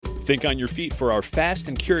Think on your feet for our Fast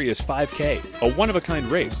and Curious 5K, a one-of-a-kind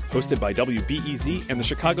race hosted by WBEZ and the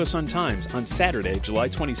Chicago Sun-Times on Saturday, July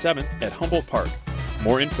 27th at Humboldt Park.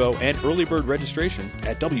 More info and early bird registration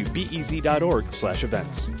at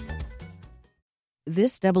wbez.org/events.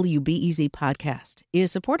 This WBEZ podcast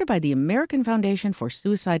is supported by the American Foundation for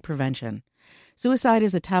Suicide Prevention. Suicide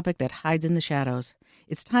is a topic that hides in the shadows.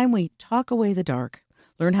 It's time we talk away the dark,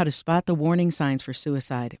 learn how to spot the warning signs for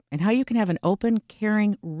suicide, and how you can have an open,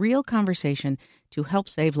 caring, real conversation to help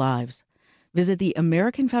save lives. Visit the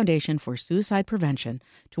American Foundation for Suicide Prevention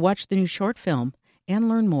to watch the new short film and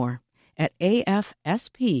learn more at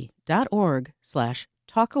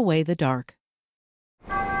afsp.org/talkawaythedark.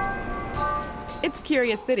 It's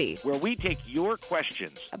Curious City, where we take your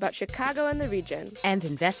questions about Chicago and the region and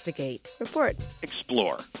investigate, report,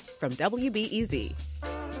 explore. From WBEZ.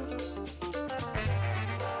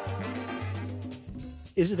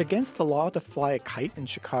 Is it against the law to fly a kite in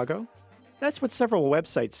Chicago? That's what several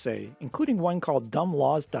websites say, including one called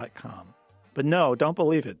dumblaws.com. But no, don't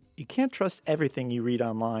believe it. You can't trust everything you read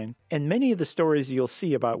online, and many of the stories you'll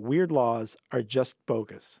see about weird laws are just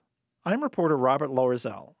bogus. I'm reporter Robert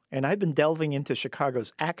Loerzel, and I've been delving into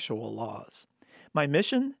Chicago's actual laws. My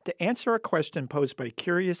mission? To answer a question posed by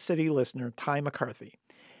Curious City listener Ty McCarthy.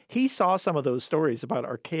 He saw some of those stories about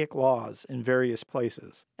archaic laws in various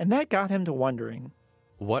places, and that got him to wondering,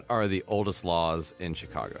 what are the oldest laws in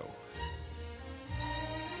Chicago?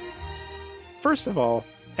 First of all,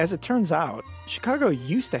 as it turns out, Chicago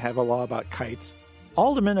used to have a law about kites.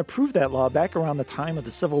 Aldermen approved that law back around the time of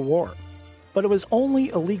the Civil War. But it was only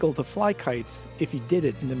illegal to fly kites if you did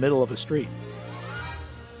it in the middle of a street.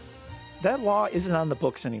 That law isn't on the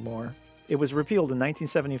books anymore. It was repealed in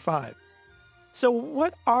 1975. So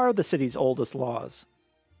what are the city's oldest laws?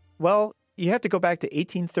 Well, you have to go back to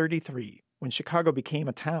 1833, when Chicago became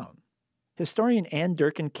a town. Historian Ann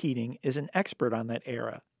Durkin Keating is an expert on that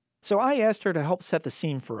era. So I asked her to help set the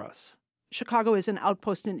scene for us. Chicago is an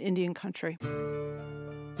outpost in Indian country.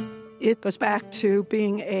 It goes back to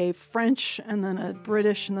being a French and then a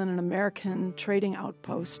British and then an American trading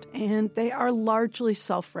outpost. And they are largely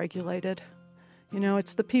self-regulated. You know,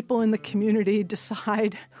 it's the people in the community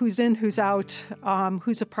decide who's in, who's out,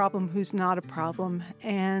 who's a problem, who's not a problem.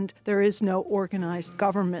 And there is no organized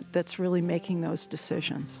government that's really making those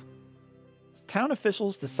decisions. Town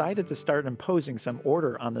officials decided to start imposing some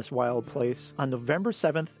order on this wild place on November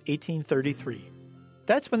 7th, 1833.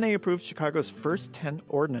 That's when they approved Chicago's first 10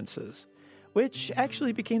 ordinances, which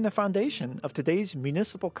actually became the foundation of today's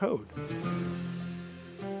municipal code.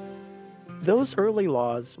 Those early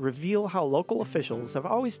laws reveal how local officials have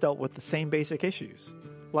always dealt with the same basic issues,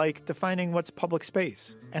 like defining what's public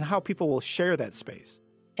space and how people will share that space,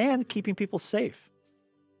 and keeping people safe.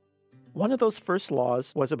 One of those first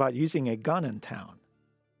laws was about using a gun in town.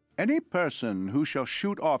 Any person who shall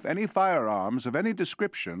shoot off any firearms of any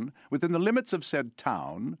description within the limits of said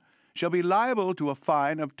town shall be liable to a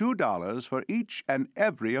fine of $2 for each and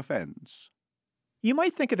every offense. You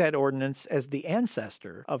might think of that ordinance as the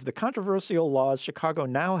ancestor of the controversial laws Chicago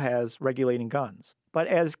now has regulating guns. But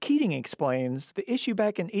as Keating explains, the issue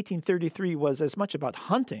back in 1833 was as much about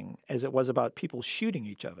hunting as it was about people shooting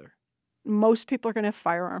each other. Most people are going to have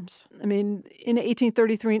firearms. I mean, in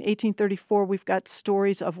 1833 and 1834, we've got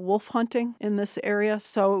stories of wolf hunting in this area.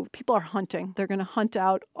 So people are hunting. They're going to hunt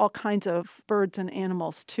out all kinds of birds and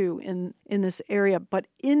animals, too, in this area. But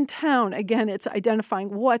in town, again, it's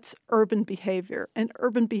identifying what's urban behavior. And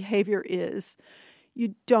urban behavior is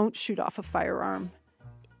you don't shoot off a firearm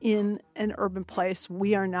in an urban place.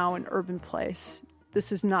 We are now an urban place.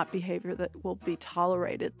 This is not behavior that will be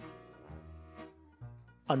tolerated.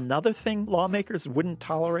 Another thing lawmakers wouldn't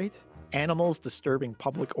tolerate? Animals disturbing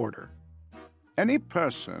public order. Any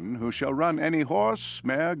person who shall run any horse,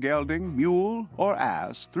 mare, gelding, mule, or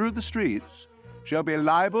ass through the streets shall be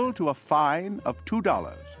liable to a fine of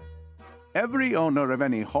 $2. Every owner of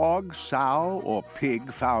any hog, sow, or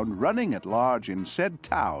pig found running at large in said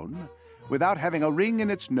town without having a ring in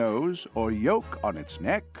its nose or yoke on its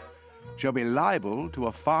neck shall be liable to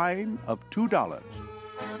a fine of $2.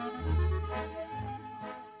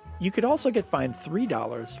 You could also get fined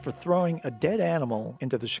 $3 for throwing a dead animal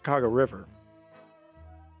into the Chicago River.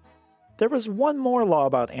 There was one more law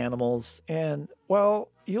about animals, and, well,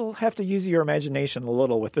 you'll have to use your imagination a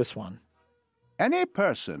little with this one. Any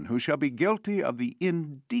person who shall be guilty of the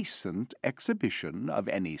indecent exhibition of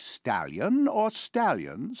any stallion or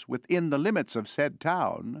stallions within the limits of said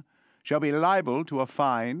town shall be liable to a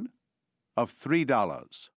fine of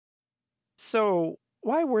 $3. So,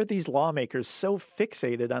 why were these lawmakers so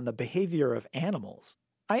fixated on the behavior of animals?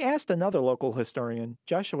 I asked another local historian,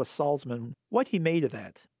 Joshua Salzman, what he made of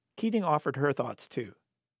that. Keating offered her thoughts, too.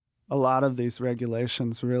 A lot of these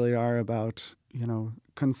regulations really are about,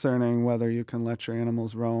 concerning whether you can let your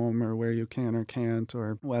animals roam or where you can or can't,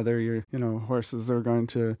 or whether your, horses are going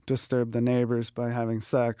to disturb the neighbors by having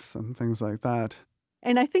sex and things like that.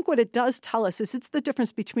 And I think what it does tell us is it's the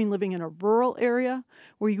difference between living in a rural area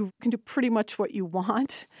where you can do pretty much what you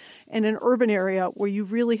want and an urban area where you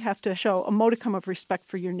really have to show a modicum of respect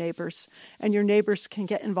for your neighbors, and your neighbors can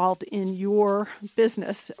get involved in your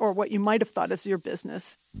business or what you might have thought as your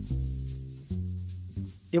business.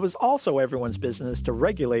 It was also everyone's business to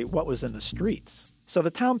regulate what was in the streets, so the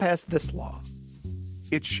town passed this law.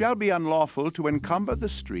 It shall be unlawful to encumber the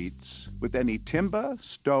streets with any timber,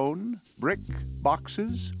 stone, brick,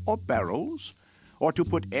 boxes, or barrels, or to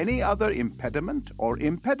put any other impediment or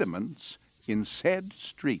impediments in said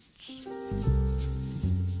streets.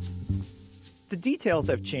 The details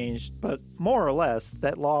have changed, but more or less,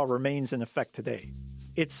 that law remains in effect today.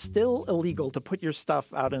 It's still illegal to put your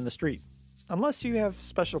stuff out in the street, unless you have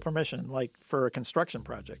special permission, like for a construction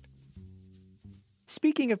project.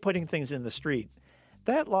 Speaking of putting things in the street,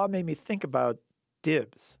 that law made me think about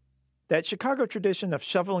dibs. That Chicago tradition of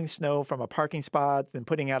shoveling snow from a parking spot, then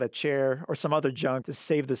putting out a chair or some other junk to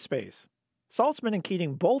save the space. Saltzman and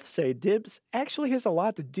Keating both say dibs actually has a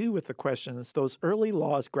lot to do with the questions those early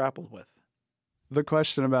laws grappled with. The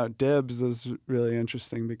question about dibs is really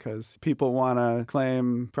interesting because people want to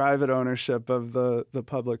claim private ownership of the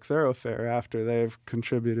public thoroughfare after they've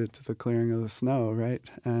contributed to the clearing of the snow, right?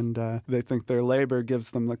 And they think their labor gives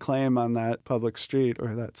them the claim on that public street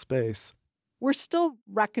or that space. We're still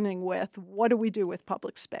reckoning with what do we do with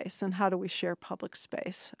public space and how do we share public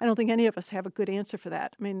space. I don't think any of us have a good answer for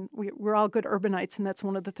that. I mean, we're all good urbanites, and that's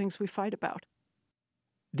one of the things we fight about.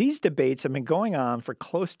 These debates have been going on for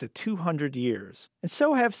close to 200 years, and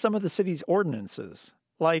so have some of the city's ordinances.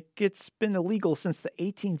 Like, it's been illegal since the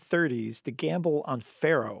 1830s to gamble on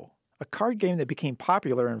faro, a card game that became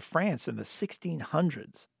popular in France in the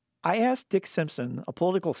 1600s. I asked Dick Simpson, a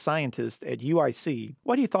political scientist at UIC,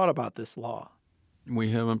 what he thought about this law.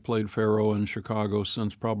 We haven't played faro in Chicago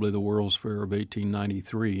since probably the World's Fair of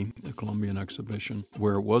 1893, the Columbian Exhibition,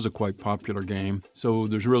 where it was a quite popular game. So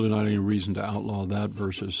there's really not any reason to outlaw that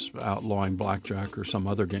versus outlawing blackjack or some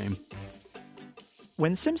other game.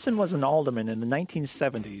 When Simpson was an alderman in the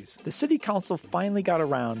 1970s, the city council finally got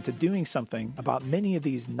around to doing something about many of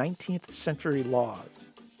these 19th century laws.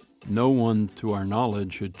 No one, to our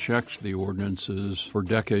knowledge, had checked the ordinances for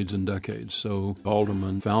decades and decades. So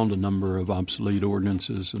aldermen found a number of obsolete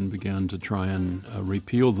ordinances and began to try and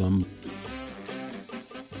repeal them.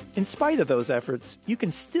 In spite of those efforts, you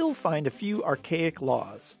can still find a few archaic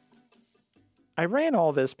laws. I ran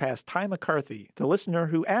all this past Ty McCarthy, the listener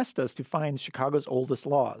who asked us to find Chicago's oldest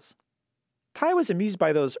laws. Ty was amused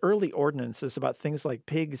by those early ordinances about things like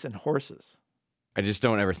pigs and horses. I just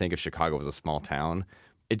don't ever think of Chicago as a small town.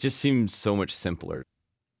 It just seems so much simpler.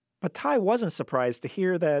 But Ty wasn't surprised to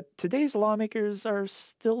hear that today's lawmakers are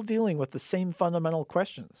still dealing with the same fundamental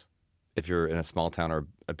questions. If you're in a small town or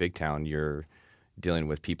a big town, you're dealing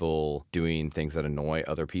with people doing things that annoy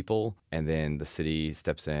other people, and then the city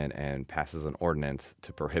steps in and passes an ordinance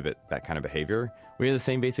to prohibit that kind of behavior. We have the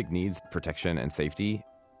same basic needs, protection and safety.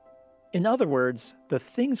 In other words, the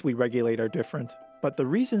things we regulate are different, but the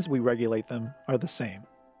reasons we regulate them are the same.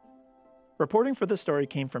 Reporting for this story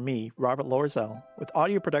came from me, Robert Loerzel, with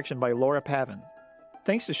audio production by Laura Pavin.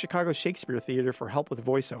 Thanks to Chicago Shakespeare Theater for help with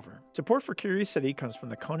voiceover. Support for Curious City comes from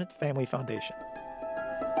the Conant Family Foundation.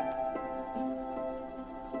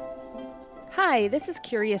 Hi, this is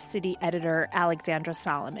Curious City editor Alexandra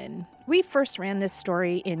Solomon. We first ran this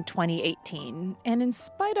story in 2018, and in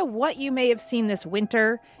spite of what you may have seen this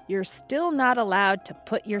winter, you're still not allowed to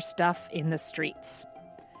put your stuff in the streets.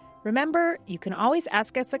 Remember, you can always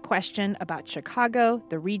ask us a question about Chicago,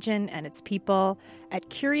 the region, and its people at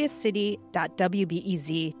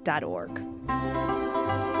curiouscity.wbez.org.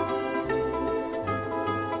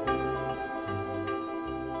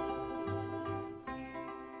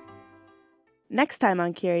 Next time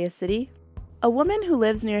on Curious City, a woman who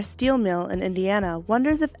lives near a steel mill in Indiana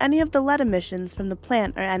wonders if any of the lead emissions from the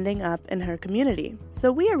plant are ending up in her community.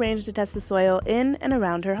 So we arranged to test the soil in and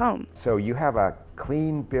around her home. So you have a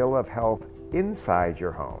clean bill of health inside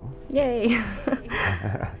your home. Yay!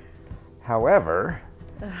 However,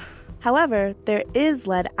 there is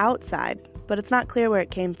lead outside, but it's not clear where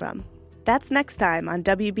it came from. That's next time on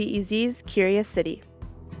WBEZ's Curious City.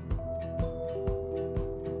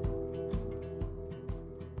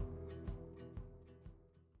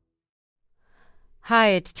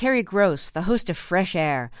 Hi, it's Terry Gross, the host of Fresh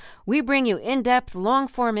Air. We bring you in-depth,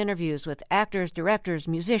 long-form interviews with actors, directors,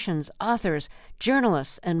 musicians, authors,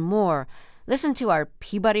 journalists, and more. Listen to our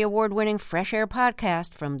Peabody Award-winning Fresh Air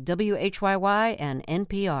podcast from WHYY and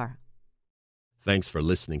NPR. Thanks for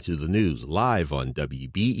listening to the news live on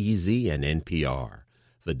WBEZ and NPR.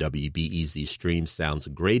 The WBEZ stream sounds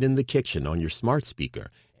great in the kitchen on your smart speaker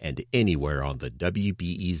and anywhere on the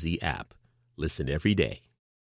WBEZ app. Listen every day.